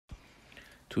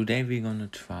Today we're gonna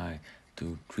try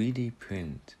to 3D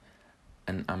print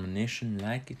an ammunition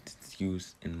like it's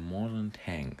used in modern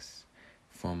tanks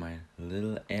for my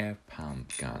little air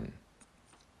pump gun.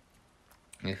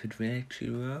 If it will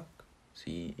actually work,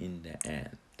 see in the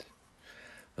end.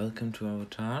 Welcome to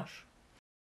Avontage.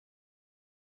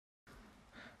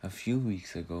 A few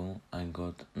weeks ago I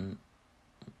got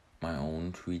my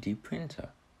own 3D printer,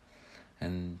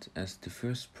 and as the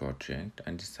first project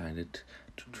I decided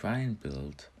to try and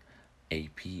build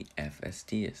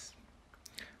APFSDS.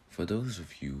 For those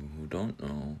of you who don't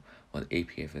know what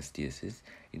APFSDS is,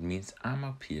 it means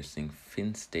armor piercing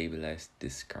fin stabilized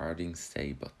discarding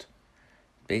sabot.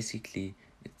 Basically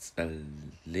it's a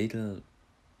little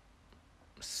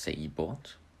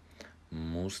sabot,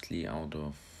 mostly out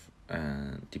of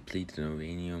depleted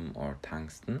uranium or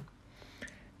tungsten,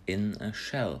 in a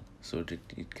shell, so that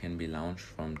it can be launched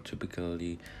from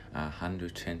typically a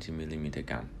 120mm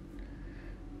gun.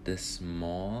 The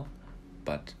small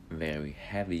but very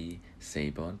heavy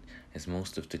sabot has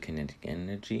most of the kinetic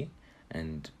energy,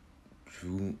 and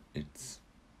through its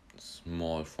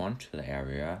small frontal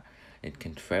area it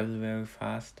can travel very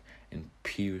fast and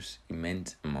pierce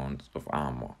immense amounts of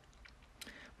armor.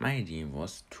 My idea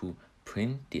was to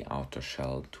print the outer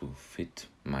shell to fit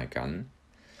my gun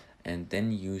and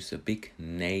then use a big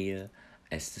nail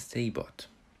as the sabot.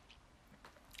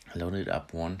 I loaded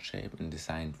up one shape and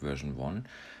designed version 1.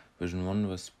 Version 1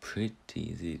 was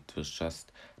pretty easy. It was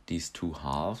just these two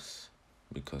halves,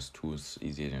 because 2 is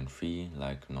easier than 3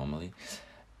 like normally,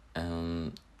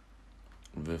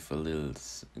 with a little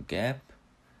gap,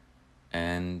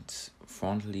 and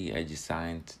frontally I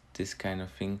designed this kind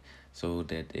of thing so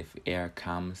that if air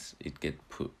comes it gets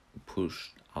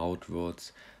pushed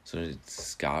outwards, so that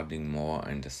it's guarding more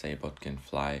and the sabot can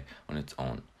fly on its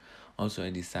own. Also I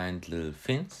designed little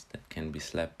fins that can be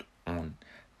slapped on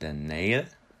the nail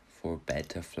for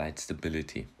better flight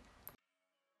stability.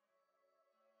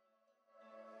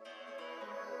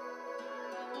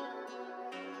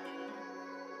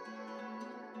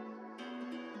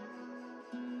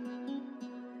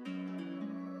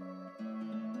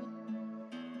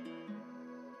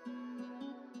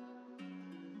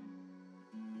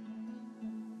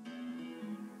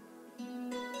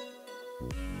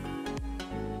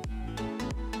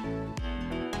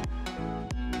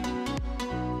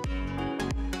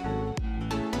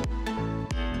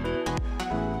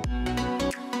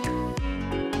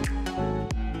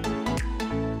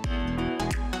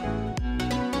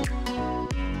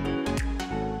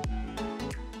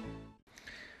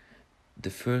 The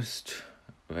first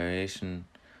variation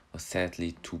was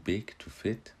sadly too big to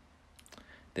fit.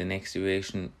 The next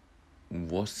variation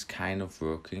was kind of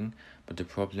working, but the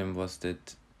problem was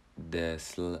that the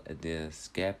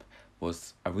gap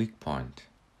was a weak point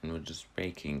and was just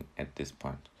breaking at this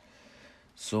point.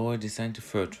 So I designed the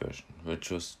third version,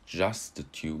 which was just the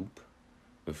tube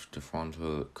with the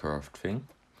frontal curved thing,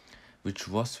 which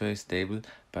was very stable,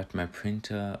 but my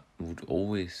printer would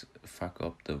always fuck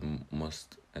up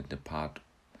the part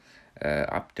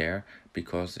up there,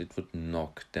 because it would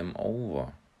knock them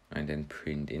over and then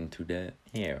print into the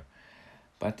air.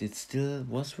 But it still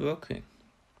was working.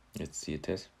 Let's see a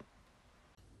test.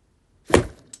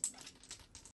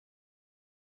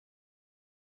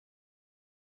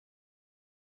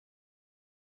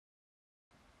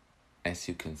 As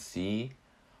you can see,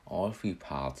 all 3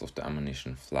 parts of the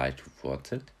ammunition fly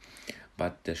towards it,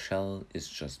 but the shell is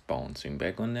just bouncing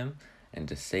back on them, and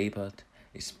the sabot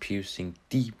is piercing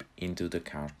deep into the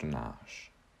cartonnage.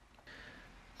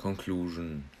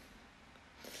 Conclusion: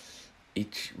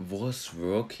 it was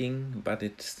working, but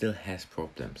it still has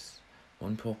problems.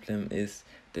 One problem is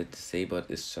that the sabot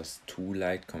is just too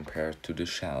light compared to the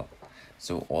shell,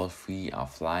 so all 3 are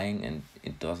flying and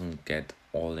it doesn't get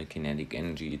all the kinetic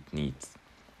energy it needs.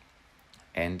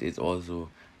 And it also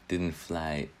didn't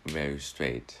fly very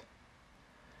straight.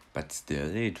 But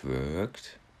still it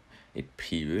worked. It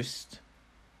pierced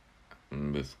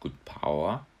with good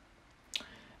power.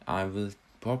 I will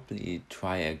probably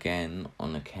try again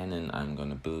on a cannon I'm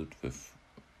gonna build with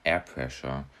air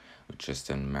pressure, which is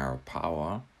then more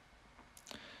power.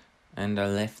 And I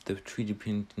left the 3D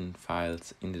printing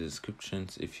files in the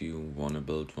descriptions if you wanna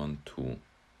build one too.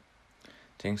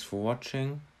 Thanks for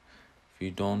watching. If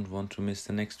you don't want to miss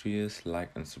the next videos, like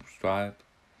and subscribe,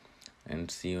 and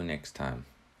see you next time.